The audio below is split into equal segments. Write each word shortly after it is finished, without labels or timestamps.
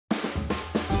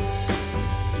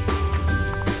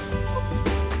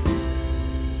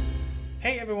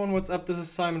Hey everyone, what's up? This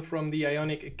is Simon from the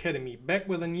Ionic Academy, back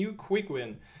with a new quick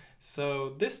win.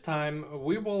 So this time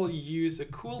we will use a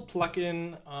cool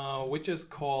plugin which is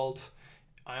called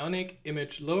Ionic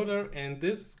Image Loader, and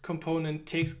this component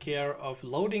takes care of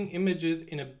loading images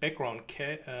in a background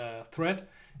thread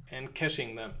and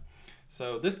caching them.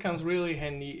 So this comes really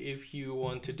handy if you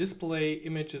want to display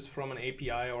images from an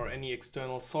API or any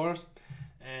external source.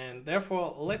 And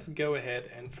therefore, let's go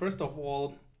ahead and first of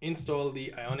all install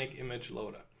the Ionic Image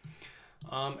Loader.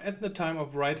 At the time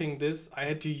of writing this, I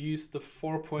had to use the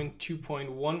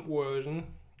 4.2.1 version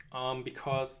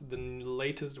because the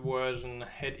latest version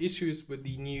had issues with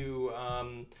the new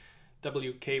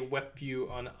WK web view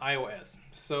on iOS.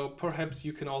 So perhaps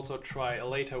you can also try a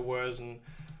later version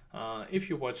if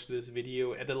you watch this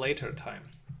video at a later time.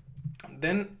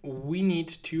 Then we need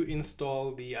to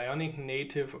install the Ionic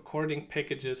native according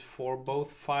packages for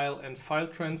both file and file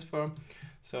transfer.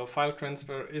 So file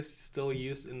transfer is still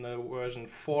used in the version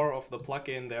 4 of the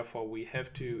plugin, therefore we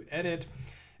have to add it.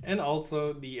 And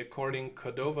also the according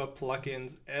Cordova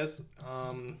plugins, as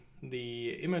the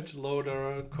image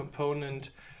loader component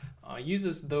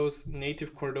uses those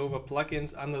native Cordova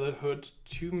plugins under the hood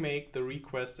to make the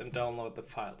request and download the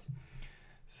files.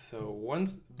 So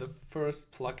once the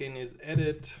first plugin is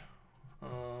added,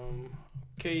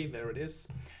 okay, there it is.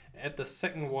 Add the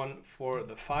second one for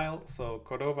the file, so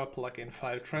Cordova plugin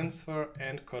file transfer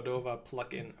and Cordova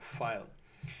plugin file.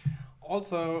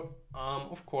 Also,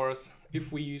 of course,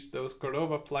 if we use those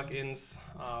Cordova plugins,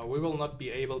 we will not be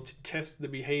able to test the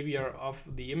behavior of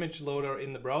the image loader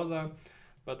in the browser,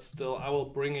 but still I will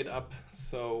bring it up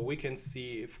so we can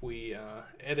see if we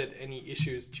added any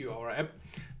issues to our app.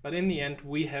 But in the end,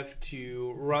 we have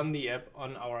to run the app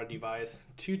on our device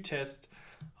to test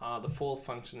the full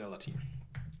functionality.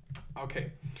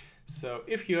 Okay, so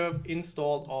if you have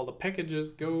installed all the packages,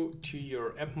 go to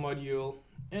your app module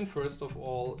and first of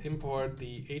all import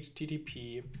the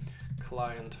HTTP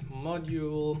client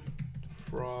module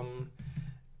from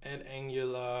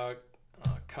 @Angular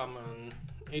common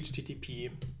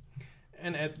HTTP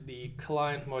and add the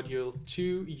client module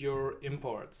to your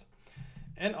imports.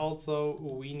 And also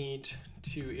we need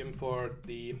to import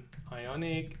the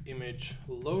Ionic Image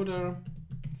Loader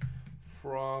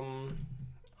from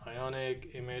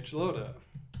Ionic Image Loader.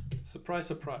 Surprise,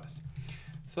 surprise.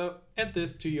 So add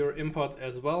this to your imports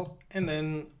as well, and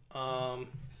then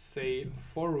say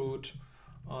for root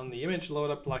on the image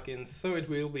loader plugin so it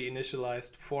will be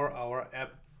initialized for our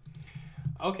app.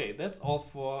 Okay, that's all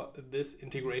for this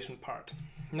integration part.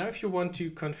 Now if you want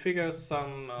to configure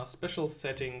some special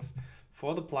settings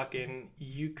for the plugin,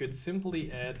 you could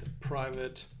simply add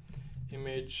private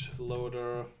image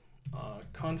loader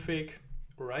config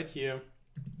right here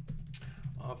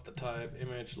of the type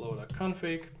image loader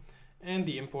config, and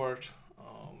the import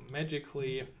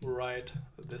magically right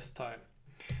this time.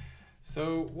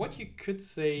 So what you could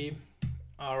say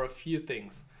are a few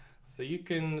things. So you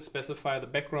can specify the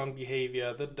background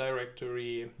behavior, the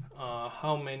directory,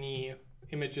 how many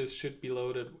images should be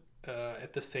loaded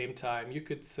at the same time. You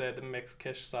could set a max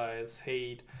cache size,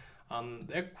 height.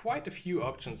 There are quite a few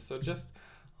options, so just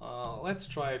let's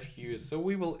try a few. So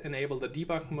we will enable the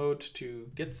debug mode to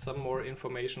get some more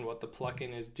information what the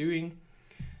plugin is doing.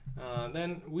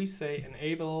 Then we say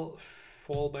enable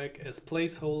fallback as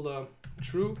placeholder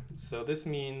true. So this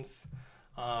means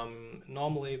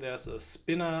normally there's a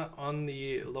spinner on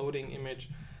the loading image,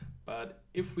 but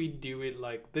if we do it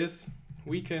like this,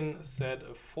 we can set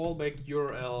a fallback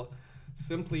URL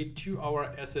simply to our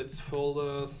assets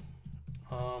folder.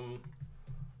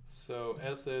 So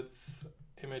assets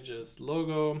images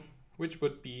logo, which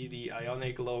would be the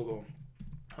Ionic logo.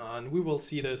 And we will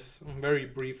see this very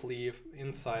briefly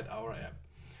inside our app.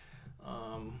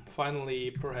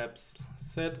 Finally, perhaps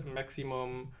set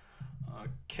maximum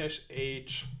cache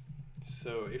age.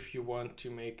 So if you want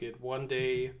to make it 1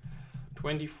 day,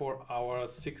 24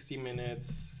 hours, 60 minutes,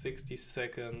 60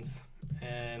 seconds,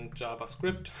 and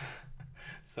JavaScript,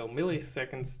 so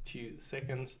milliseconds to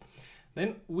seconds,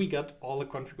 then we got all the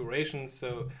configurations.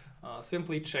 So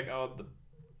simply check out the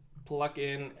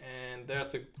plugin and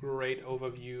there's a great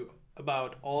overview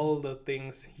about all the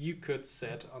things you could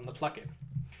set on the plugin.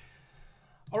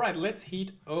 Alright, let's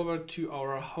head over to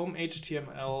our home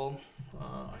HTML,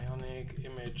 Ionic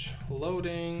image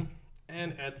loading,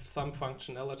 and add some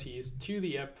functionalities to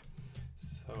the app.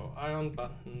 So ion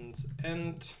buttons,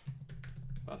 end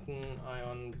button,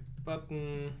 ion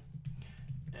button,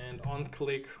 and on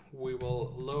click we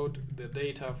will load the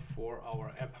data for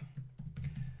our app.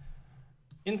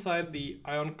 Inside the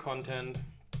ion content,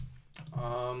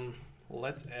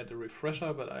 let's add a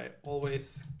refresher, but I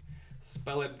always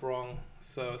spell it wrong.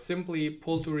 So simply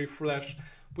pull to refresh,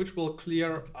 which will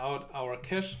clear out our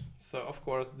cache. So of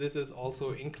course this is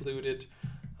also included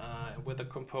with a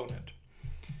component.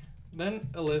 Then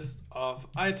a list of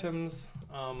items.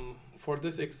 For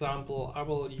this example, I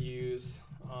will use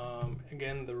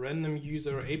again the random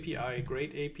user API,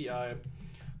 great API,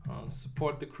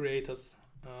 support the creators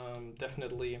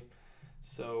definitely.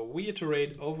 So we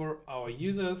iterate over our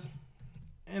users,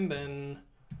 and then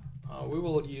we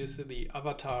will use the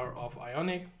avatar of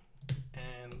Ionic,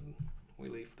 and we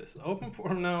leave this open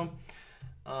for now,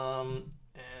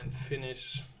 and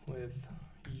finish with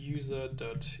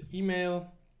user.email.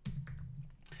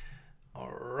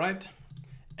 All right,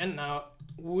 and now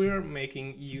we're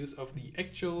making use of the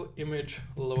actual image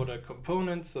loader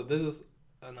component. So this is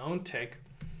an own tag.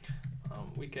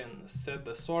 We can set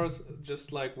the source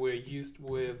just like we're used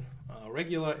with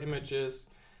regular images.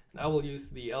 And I will use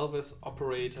the Elvis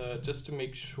operator just to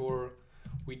make sure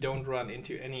we don't run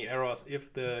into any errors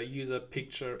if the user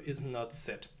picture is not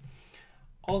set.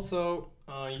 Also,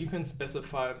 you can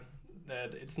specify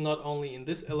that it's not only in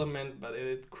this element, but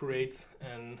it creates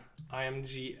an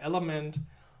IMG element.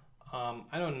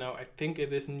 I don't know, I think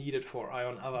it is needed for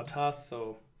Ion avatars,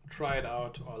 so try it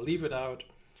out or leave it out.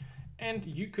 And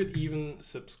you could even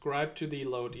subscribe to the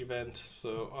load event.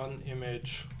 So on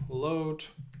image load,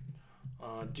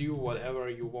 do whatever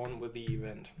you want with the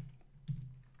event.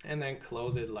 And then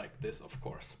close it like this, of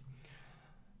course.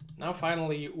 Now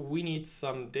finally, we need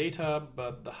some data,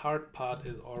 but the hard part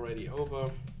is already over.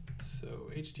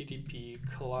 So HTTP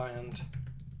client,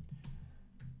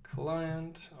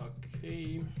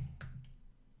 okay.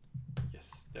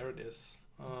 Yes, there it is.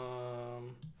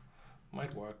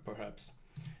 Might work perhaps.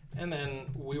 And then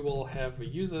we will have a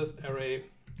users array,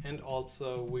 and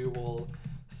also we will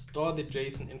store the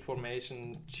JSON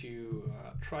information to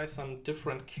try some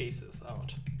different cases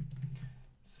out.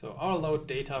 So our load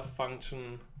data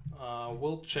function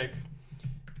will check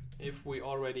if we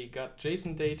already got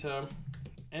JSON data,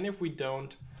 and if we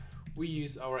don't, we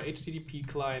use our HTTP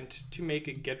client to make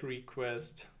a GET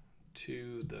request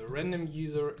to the random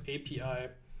user API.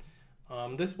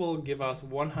 This will give us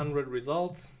 100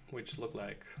 results, which look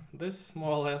like this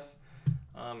more or less.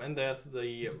 And there's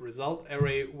the result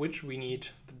array, which we need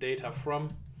the data from.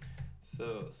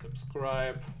 So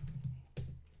subscribe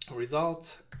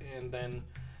result, and then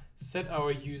set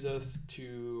our users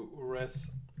to res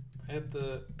at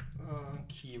the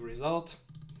key result.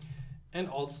 And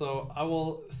also I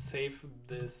will save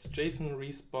this JSON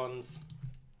response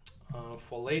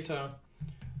for later,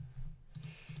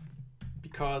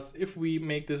 because if we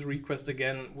make this request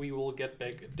again, we will get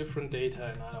back different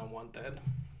data, and I don't want that.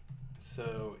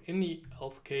 So in the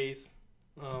else case,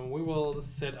 we will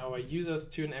set our users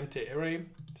to an empty array.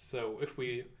 So if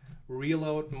we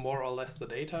reload more or less the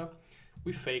data,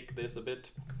 we fake this a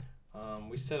bit.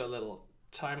 We set a little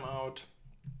timeout,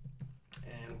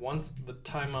 and once the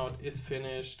timeout is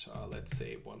finished, let's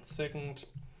say 1 second,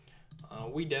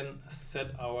 we then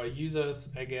set our users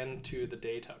again to the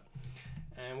data.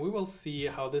 And we will see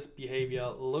how this behavior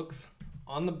looks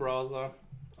on the browser,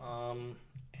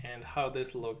 and how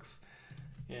this looks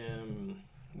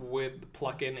with the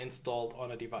plugin installed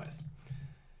on a device.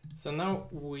 So now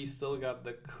we still got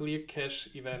the clear cache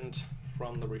event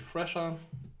from the refresher.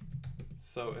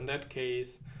 So in that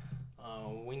case,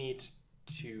 we need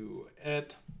to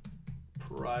add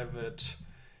private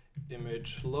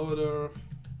image loader,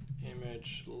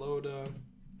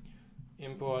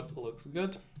 import looks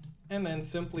good. And then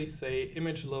simply say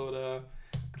image loader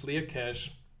clear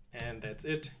cache, and that's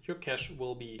it. Your cache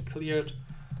will be cleared.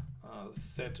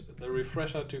 Set the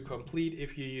refresher to complete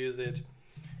if you use it.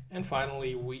 And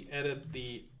finally, we added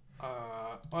the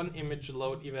on image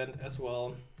load event as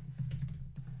well.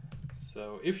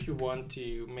 So if you want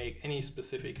to make any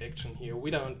specific action here,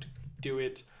 we don't do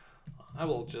it. I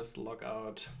will just log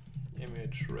out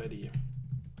image ready.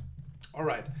 All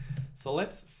right, so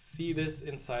let's see this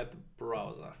inside the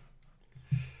browser.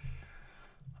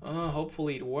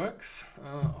 Hopefully it works.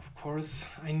 Of course,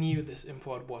 I knew this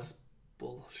import was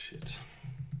bullshit.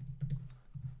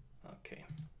 Okay,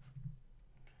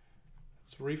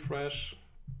 let's refresh,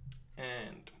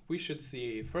 and we should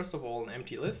see first of all an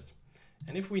empty list.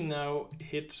 And if we now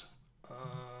hit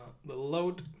the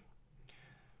load,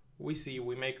 we see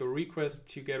we make a request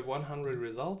to get 100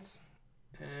 results,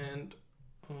 and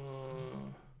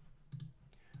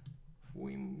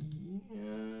we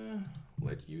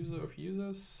let user of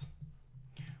users.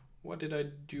 What did I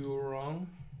do wrong?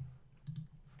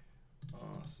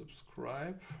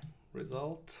 Subscribe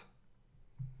result.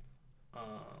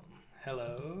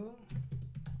 Hello.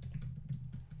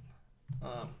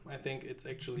 I think it's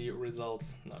actually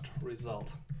results, not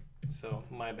result. So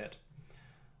my bad.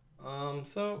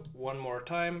 So one more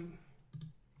time,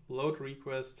 load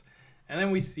request, and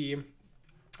then we see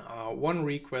one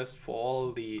request for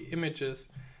all the images,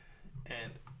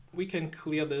 and we can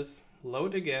clear this,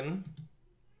 load again,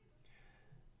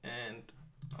 and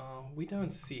we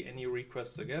don't see any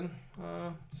requests again.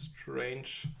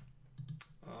 Strange,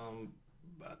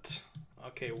 but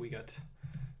okay, we got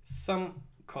some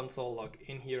console log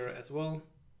in here as well.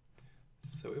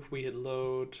 So if we hit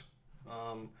load,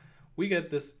 we get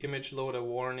this image loader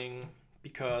warning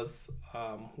because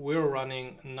we're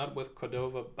running not with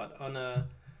Cordova but on a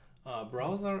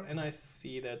browser, and I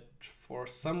see that for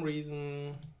some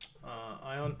reason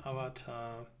Ion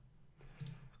avatar,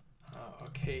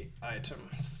 okay, item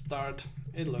start,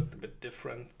 it looked a bit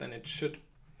different than it should,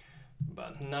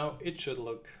 but now it should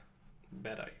look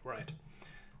better, right?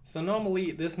 So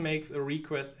normally this makes a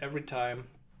request every time,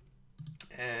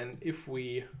 and if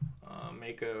we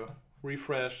make a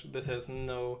refresh, this has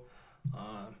no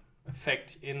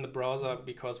effect in the browser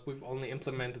because we've only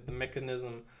implemented the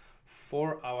mechanism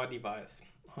for our device.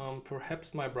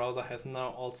 Perhaps my browser has now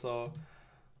also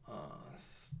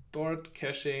stored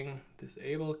caching,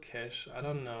 disable cache, I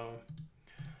don't know.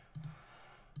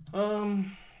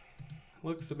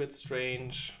 Looks a bit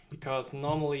strange because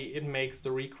normally it makes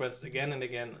the request again and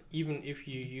again, even if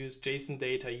you use JSON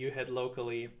data you had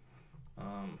locally.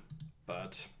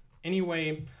 But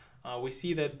anyway, we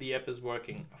see that the app is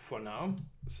working for now.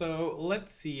 So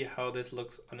let's see how this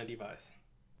looks on a device.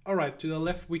 Alright, to the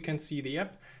left we can see the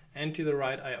app, and to the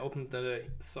right I opened the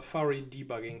Safari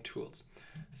debugging tools.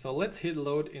 So let's hit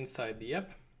load inside the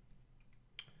app.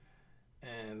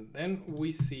 And then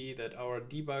we see that our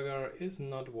debugger is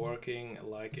not working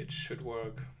like it should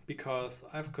work because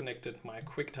I've connected my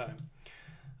QuickTime.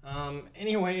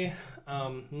 Anyway,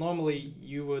 normally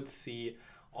you would see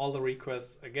all the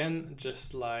requests again,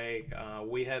 just like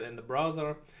we had in the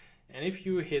browser. And if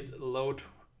you hit load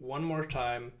one more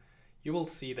time, you will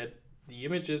see that the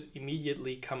images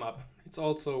immediately come up. It's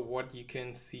also what you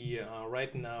can see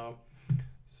right now.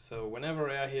 So whenever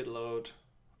I hit load,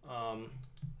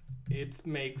 it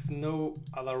makes no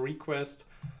other request,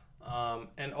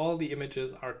 and all the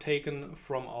images are taken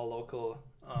from our local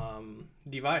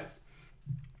device.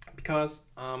 Because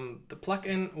the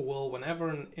plugin will, whenever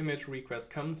an image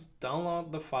request comes,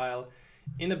 download the file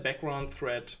in a background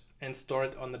thread and store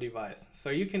it on the device. So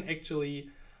you can actually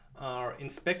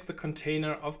inspect the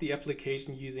container of the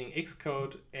application using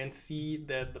Xcode and see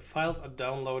that the files are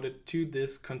downloaded to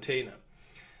this container.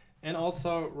 And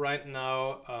also right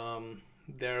now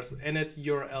there's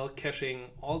NSURL caching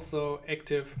also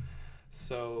active,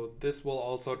 so this will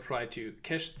also try to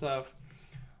cache stuff.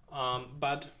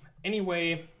 But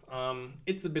anyway,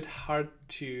 it's a bit hard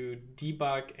to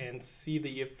debug and see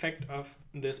the effect of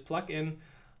this plugin.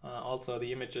 Also,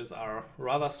 the images are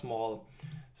rather small,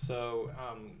 so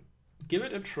give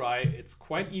it a try. It's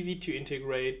quite easy to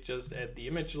integrate. Just add the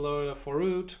image loader for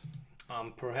root,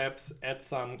 perhaps add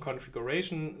some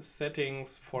configuration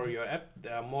settings for your app.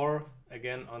 There are more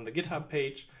again on the GitHub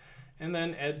page, and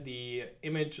then add the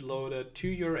image loader to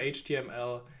your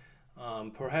HTML.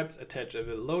 Perhaps attach a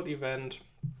load event.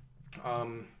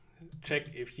 Check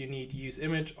if you need use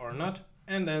image or not,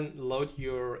 and then load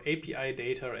your API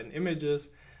data and images,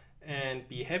 and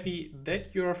be happy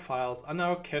that your files are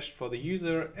now cached for the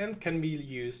user and can be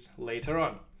used later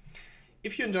on.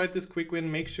 If you enjoyed this quick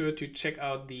win, make sure to check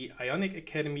out the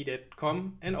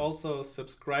ionicacademy.com and also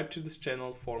subscribe to this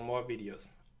channel for more videos.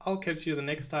 I'll catch you the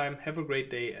next time. Have a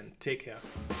great day and take care.